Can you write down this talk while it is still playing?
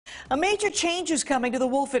A major change is coming to the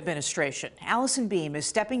Wolf administration. Alison is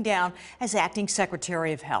stepping down as acting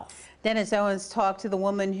Secretary of Health. Dennis Owens talked to the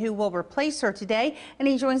woman who will replace her today, and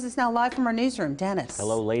he joins us now live from our newsroom. Dennis.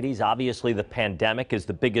 Hello, ladies. Obviously, the pandemic is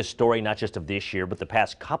the biggest story, not just of this year, but the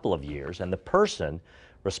past couple of years. And the person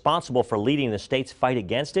responsible for leading the state's fight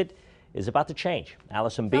against it is about to change.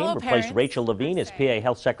 Alison replaced Rachel Levine as PA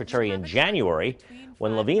Health Secretary in January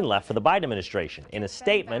when Levine left for the Biden administration. In a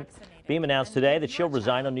statement, Beam announced today that she'll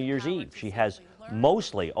resign on New Year's Eve. She has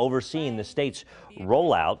mostly overseen the state's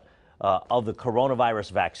rollout of the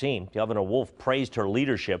coronavirus vaccine. Governor Wolf praised her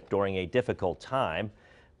leadership during a difficult time.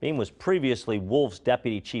 Beam was previously Wolf's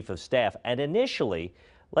deputy chief of staff, and initially,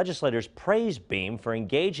 legislators praised Beam for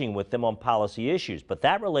engaging with them on policy issues, but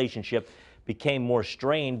that relationship became more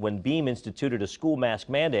strained when Beam instituted a school mask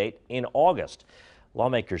mandate in August.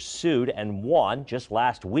 Lawmakers sued and won just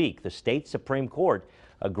last week. The state Supreme Court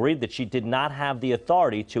agreed that she did not have the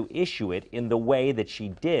authority to issue it in the way that she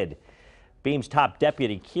did. Beam's top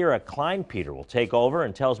deputy, Keara Klinepeter, will take over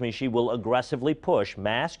and tells me she will aggressively push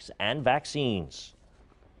masks and vaccines.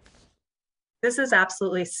 This is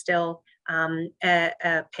absolutely still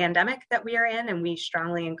a pandemic that we are in, and we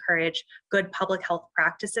strongly encourage good public health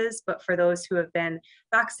practices. But for those who have been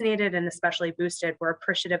vaccinated and especially boosted, we're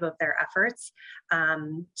appreciative of their efforts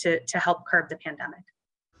to help curb the pandemic.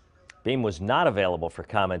 Beam was not available for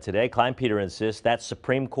comment today. Klinepeter insists that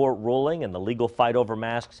Supreme Court ruling and the legal fight over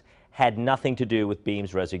masks had nothing to do with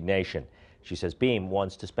Beam's resignation. She says Beam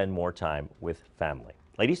wants to spend more time with family.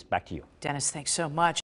 Ladies, back to you. Dennis, thanks so much.